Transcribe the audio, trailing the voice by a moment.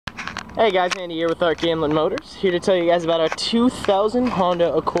Hey guys, Andy here with Art Gamblin Motors, here to tell you guys about our 2000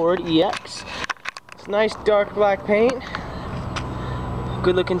 Honda Accord EX. It's nice dark black paint,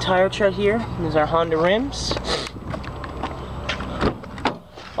 good looking tire tread here. These are Honda rims.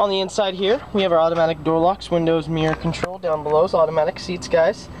 On the inside here, we have our automatic door locks, windows, mirror control. Down below is automatic seats,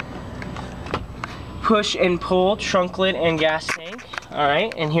 guys. Push and pull, trunk lid, and gas tank.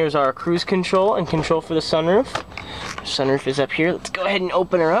 Alright, and here's our cruise control and control for the sunroof. The sunroof is up here. Let's go ahead and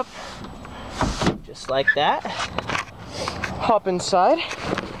open her up. Just like that. Hop inside.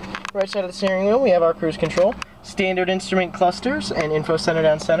 Right side of the steering wheel, we have our cruise control. Standard instrument clusters and info center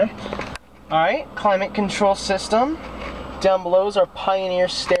down center. Alright, climate control system. Down below is our Pioneer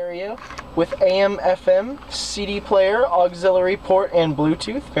stereo with AM, FM, CD player, auxiliary port, and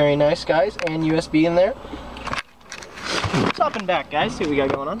Bluetooth. Very nice, guys, and USB in there. Let's hop in back, guys, see what we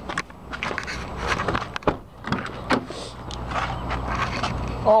got going on.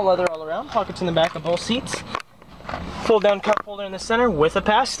 All leather all around, pockets in the back of both seats. Fold down cup holder in the center with a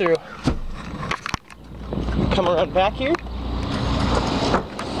pass-through. Come around back here.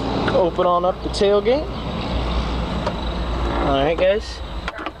 Open on up the tailgate. Alright guys.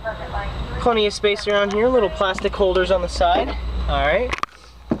 Plenty of space around here, little plastic holders on the side. Alright.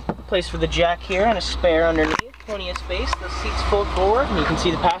 Place for the jack here and a spare underneath. Plenty of space, the seats fold forward and you can see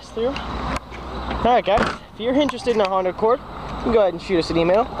the pass-through. Alright guys, if you're interested in a Honda Accord, you can go ahead and shoot us an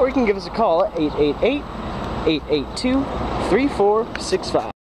email, or you can give us a call at 888-882-3465.